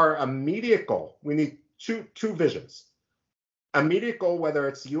with our immediate goal. We need two visions. Immediate goal, whether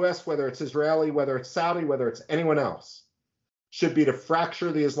it's US, whether it's Israeli, whether it's Saudi, whether it's anyone else, should be to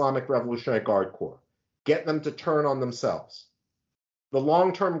fracture the Islamic Revolutionary Guard Corps, get them to turn on themselves. The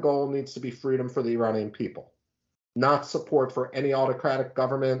long-term goal needs to be freedom for the Iranian people, not support for any autocratic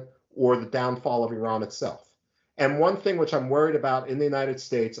government or the downfall of Iran itself. And one thing which I'm worried about in the United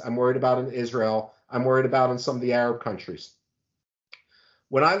States, I'm worried about in Israel, I'm worried about in some of the Arab countries.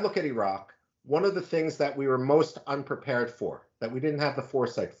 When I look at Iraq, one of the things that we were most unprepared for, that we didn't have the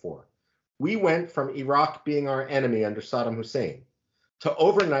foresight for, we went from Iraq being our enemy under Saddam Hussein to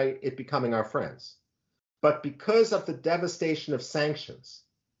overnight it becoming our friends. But because of the devastation of sanctions,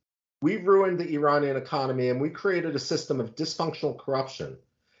 we ruined the Iranian economy and we created a system of dysfunctional corruption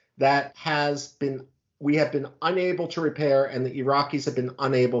that we have been unable to repair and the Iraqis have been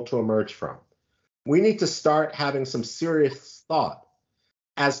unable to emerge from. We need to start having some serious thought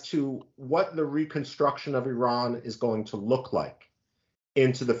as to what the reconstruction of Iran is going to look like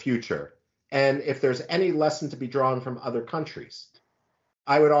into the future. And if there's any lesson to be drawn from other countries,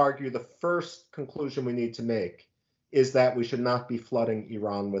 I would argue the first conclusion we need to make is that we should not be flooding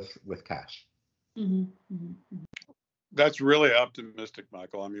Iran with cash. Mm-hmm. Mm-hmm. That's really optimistic,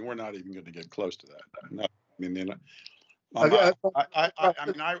 Michael. I mean, we're not even going to get close to that. No, I mean, I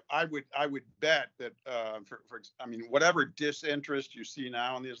would bet that I mean, whatever disinterest you see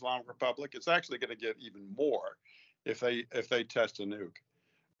now in the Islamic Republic, it's actually going to get even more if they test a nuke.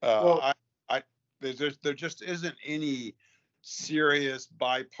 There just isn't any serious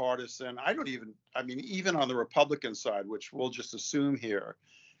bipartisan. Even on the Republican side, which we'll just assume here,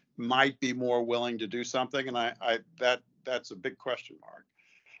 might be more willing to do something, and that's a big question mark.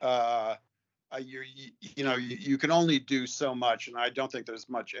 You can only do so much, and I don't think there's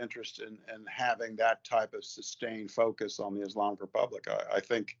much interest in having that type of sustained focus on the Islamic Republic. I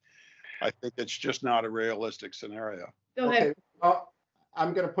think it's just not a realistic scenario. Go ahead. Okay, well,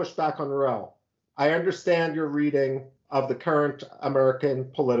 I'm going to push back on Reuel. I understand your reading of the current American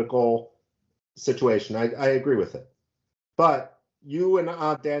political situation. I agree with it. But you and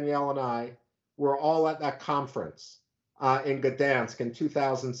Danielle and I were all at that conference in Gdansk in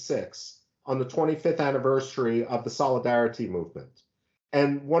 2006 on the 25th anniversary of the Solidarity movement.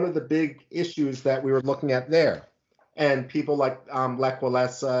 And one of the big issues that we were looking at there, and people like Lech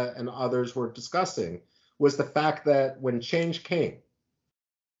Walesa and others were discussing, was the fact that when change came,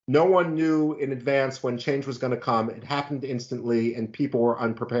 no one knew in advance when change was going to come. It happened instantly, and people were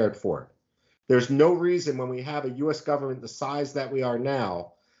unprepared for it. There's no reason when we have a U.S. government the size that we are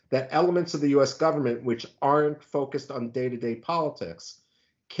now, that elements of the U.S. government which aren't focused on day-to-day politics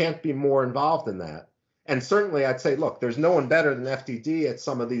can't be more involved in that. And certainly I'd say, look, there's no one better than FDD at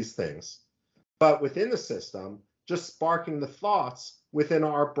some of these things. But within the system, just sparking the thoughts within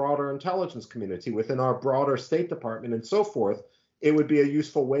our broader intelligence community, within our broader State Department and so forth, it would be a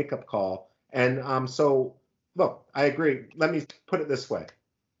useful wake-up call. And so, look, I agree. Let me put it this way.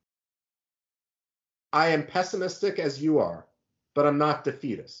 I am pessimistic as you are, but I'm not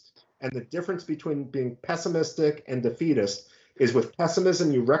defeatist. And the difference between being pessimistic and defeatist is with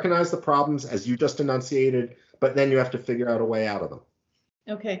pessimism, you recognize the problems as you just enunciated, but then you have to figure out a way out of them.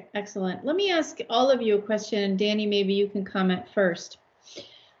 Okay, excellent. Let me ask all of you a question, and Danny, maybe you can comment first.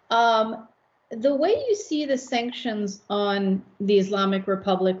 The way you see the sanctions on the Islamic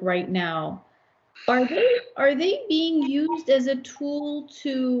Republic right now, are they being used as a tool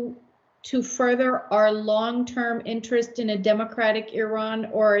to further our long-term interest in a democratic Iran,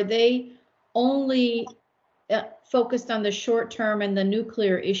 or are they only focused on the short term and the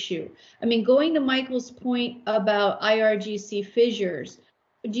nuclear issue? I mean, going to Michael's point about IRGC fissures,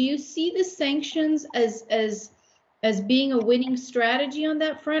 do you see the sanctions as being a winning strategy on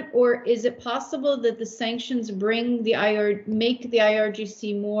that front, or is it possible that the sanctions make the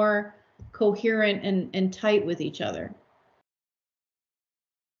IRGC more coherent and tight with each other?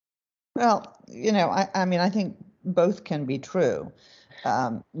 Well, I think both can be true.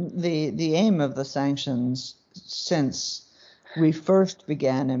 The aim of the sanctions, since we first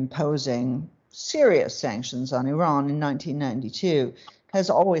began imposing serious sanctions on Iran in 1992 has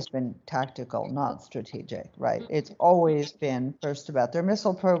always been tactical, not strategic, right? It's always been first about their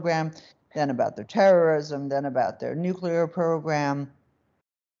missile program, then about their terrorism, then about their nuclear program.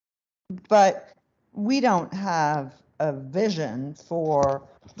 But we don't have a vision for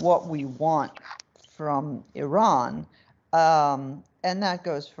what we want from Iran. And that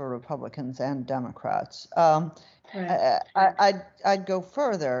goes for Republicans and Democrats. Right. I'd go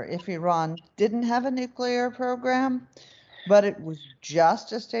further. If Iran didn't have a nuclear program, but it was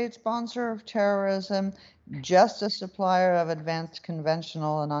just a state sponsor of terrorism, just a supplier of advanced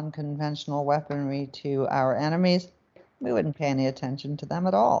conventional and unconventional weaponry to our enemies, we wouldn't pay any attention to them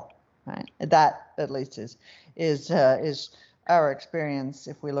at all. Right? That, at least, is our experience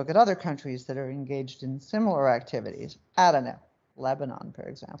if we look at other countries that are engaged in similar activities. I don't know, Lebanon, for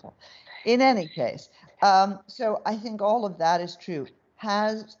example. In any case, so I think all of that is true.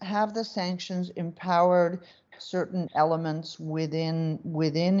 Have the sanctions empowered certain elements within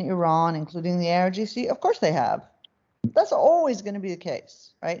Iran, including the IRGC? Of course they have. That's always going to be the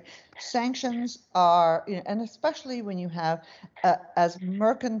case, right? Sanctions are, and especially when you have as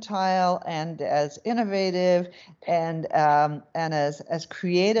mercantile and as innovative and as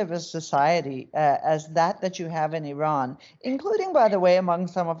creative a society as that you have in Iran, including, by the way, among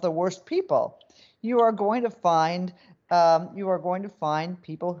some of the worst people, you are going to find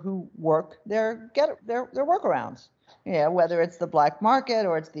people who work their workarounds. Yeah, whether it's the black market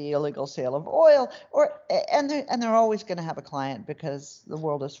or it's the illegal sale of oil, and they're always going to have a client because the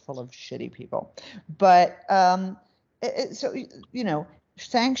world is full of shitty people. But so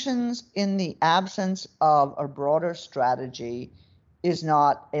sanctions in the absence of a broader strategy is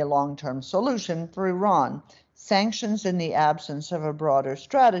not a long-term solution for Iran. Sanctions in the absence of a broader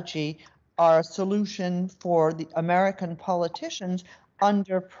strategy are a solution for the American politicians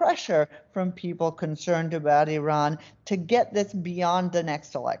under pressure from people concerned about Iran to get this beyond the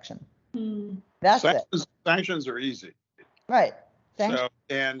next election. That's it. Sanctions are easy. Right. So,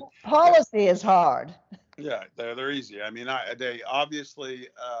 and policy is hard. Yeah, they're easy. I mean, they obviously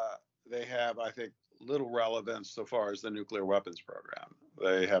they have, I think, little relevance so far as the nuclear weapons program.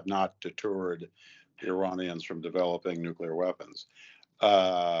 They have not deterred the Iranians from developing nuclear weapons.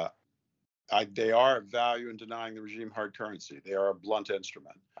 They are of value in denying the regime hard currency. They are a blunt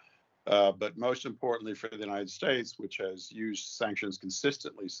instrument. But most importantly for the United States, which has used sanctions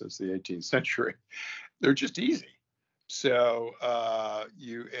consistently since the 18th century, they're just easy. So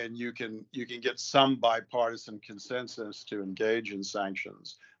you can get some bipartisan consensus to engage in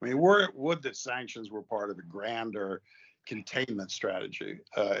sanctions. I mean, would that sanctions were part of a grander containment strategy?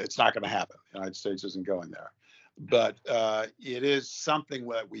 It's not going to happen. The United States isn't going there. But it is something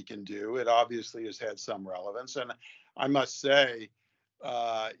that we can do. It obviously has had some relevance. And I must say,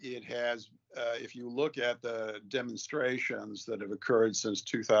 it has, if you look at the demonstrations that have occurred since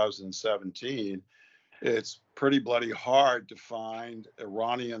 2017, it's pretty bloody hard to find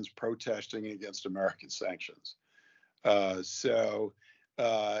Iranians protesting against American sanctions. So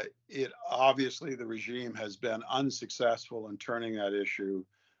it obviously, the regime has been unsuccessful in turning that issue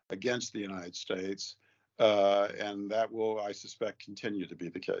against the United States. And that will, I suspect, continue to be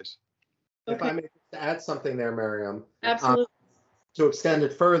the case. Okay. If I may add something there, Mariam. Absolutely. To extend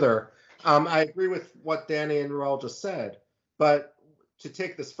it further, I agree with what Danny and Reuel just said, but to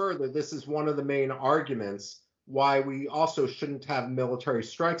take this further, this is one of the main arguments why we also shouldn't have military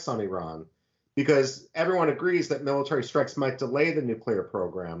strikes on Iran, because everyone agrees that military strikes might delay the nuclear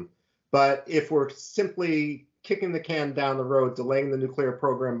program. But if we're simply kicking the can down the road, delaying the nuclear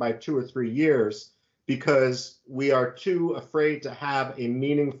program by 2 or 3 years, because we are too afraid to have a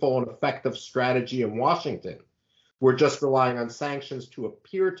meaningful and effective strategy in Washington, we're just relying on sanctions to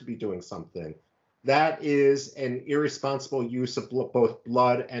appear to be doing something. That is an irresponsible use of both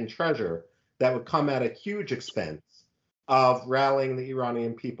blood and treasure that would come at a huge expense of rallying the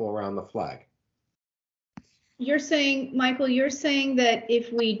Iranian people around the flag. You're saying, Michael, you're saying that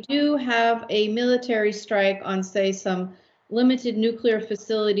if we do have a military strike on, say, some limited nuclear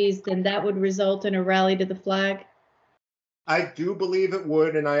facilities, then that would result in a rally to the flag? I do believe it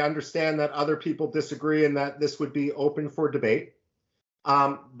would, and I understand that other people disagree and that this would be open for debate.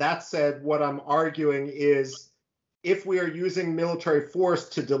 That said, what I'm arguing is if we are using military force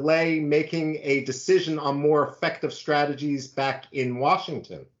to delay making a decision on more effective strategies back in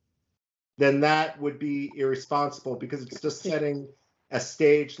Washington, then that would be irresponsible, because it's just setting a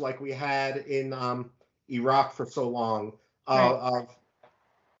stage like we had in Iraq for so long of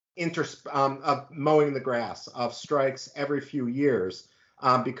mowing the grass, of strikes every few years,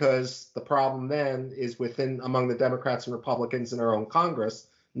 because the problem then is among the Democrats and Republicans in our own Congress,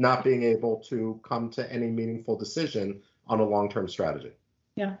 not being able to come to any meaningful decision on a long-term strategy.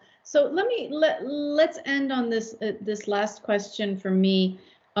 Yeah. So let's end on this this last question for me.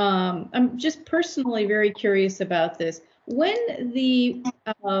 I'm just personally very curious about this. When the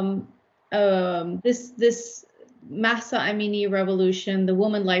this Mahsa Amini revolution, the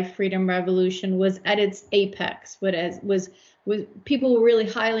woman life freedom revolution, was at its apex, was people were really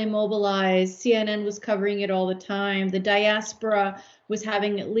highly mobilized. CNN was covering it all the time. The diaspora was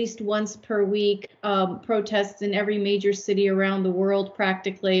having at least once per week protests in every major city around the world,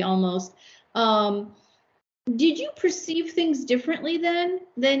 practically almost. Did you perceive things differently then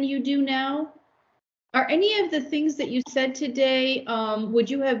than you do now? Are any of the things that you said today, would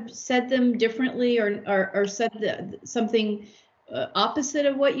you have said them differently or said something opposite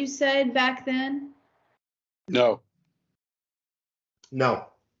of what you said back then? No. No.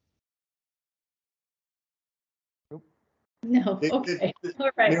 No. Okay. All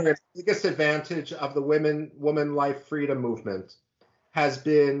right. The biggest advantage of the woman life freedom movement has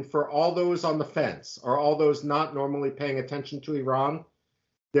been for all those on the fence or all those not normally paying attention to Iran.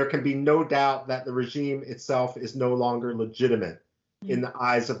 There can be no doubt that the regime itself is no longer legitimate in the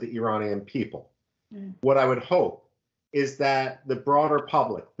eyes of the Iranian people. What I would hope is that the broader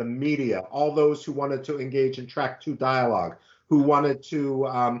public, the media, all those who wanted to engage in track 2 dialogue, who wanted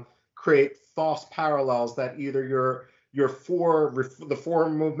to create false parallels that either you're for the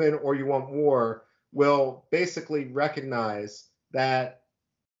reform movement or you want war, will basically recognize that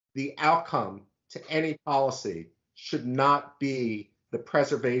the outcome to any policy should not be the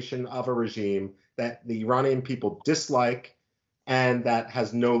preservation of a regime that the Iranian people dislike and that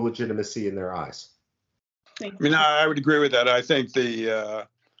has no legitimacy in their eyes. I mean, I would agree with that. I think the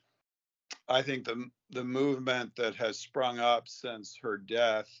movement that has sprung up since her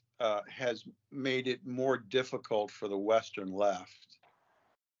death has made it more difficult for the Western left.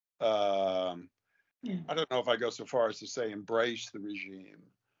 I don't know if I go so far as to say embrace the regime,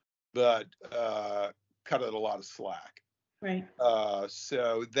 but cut it a lot of slack. Right.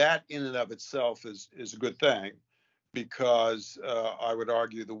 So that in and of itself is a good thing, because I would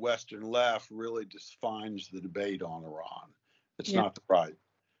argue the Western left really defines the debate on Iran. It's not the right.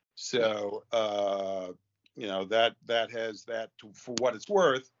 So that has that, for what it's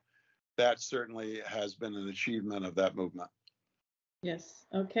worth, that certainly has been an achievement of that movement. Yes.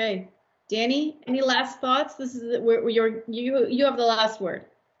 Okay. Danny, any last thoughts? This is where you have the last word.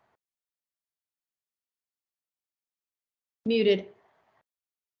 Muted.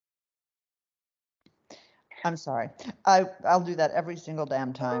 I'm sorry. I'll do that every single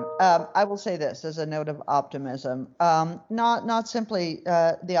damn time. I will say this as a note of optimism, not simply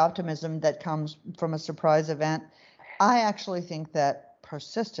the optimism that comes from a surprise event. I actually think that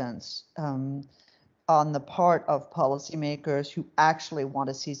persistence on the part of policymakers who actually want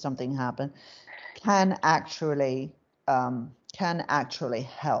to see something happen can actually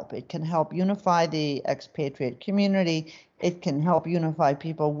help. It can help unify the expatriate community. It can help unify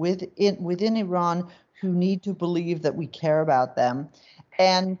people within Iran who need to believe that we care about them.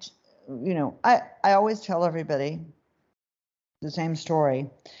 And, I always tell everybody the same story,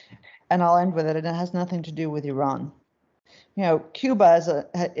 and I'll end with it, and it has nothing to do with Iran. Cuba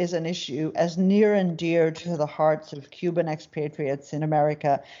is an issue as near and dear to the hearts of Cuban expatriates in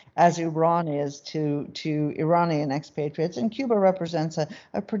America as Iran is to Iranian expatriates, and Cuba represents a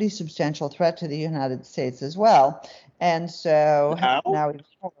pretty substantial threat to the United States as well. And so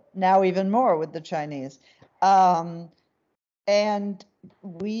now even more with the Chinese. And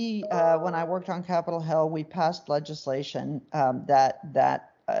we, when I worked on Capitol Hill, we passed legislation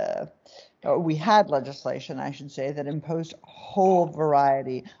we had legislation, I should say, that imposed a whole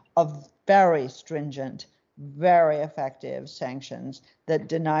variety of very stringent, very effective sanctions that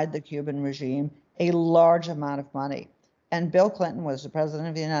denied the Cuban regime a large amount of money. And Bill Clinton was the president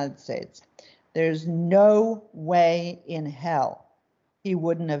of the United States. There's no way in hell he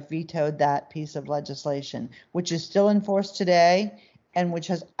wouldn't have vetoed that piece of legislation, which is still in force today and which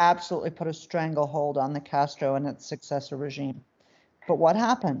has absolutely put a stranglehold on the Castro and its successor regime. But what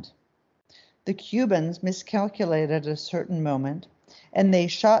happened? The Cubans miscalculated at a certain moment, and they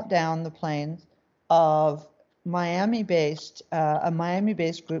shot down the planes of a Miami-based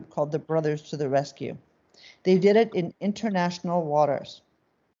group called the Brothers to the Rescue. They did it in international waters.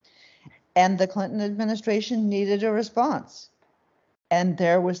 And the Clinton administration needed a response. And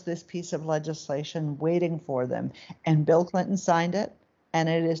there was this piece of legislation waiting for them. And Bill Clinton signed it, and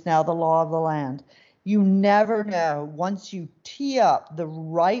it is now the law of the land. You never know, once you tee up the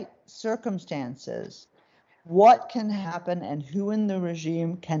right circumstances, what can happen and who in the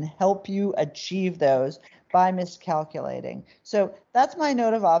regime can help you achieve those, by miscalculating. So that's my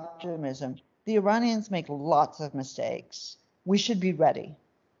note of optimism. The Iranians make lots of mistakes. We should be ready.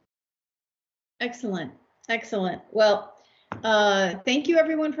 Excellent. Excellent. Well, thank you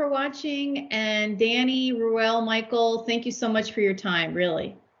everyone for watching. And Danny, Reuel, Michael, thank you so much for your time,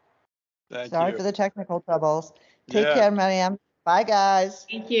 really. Thank Sorry you. for the technical troubles. Take Yeah. care, Mariam. Bye, guys.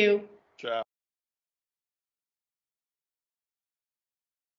 Thank you. Ciao.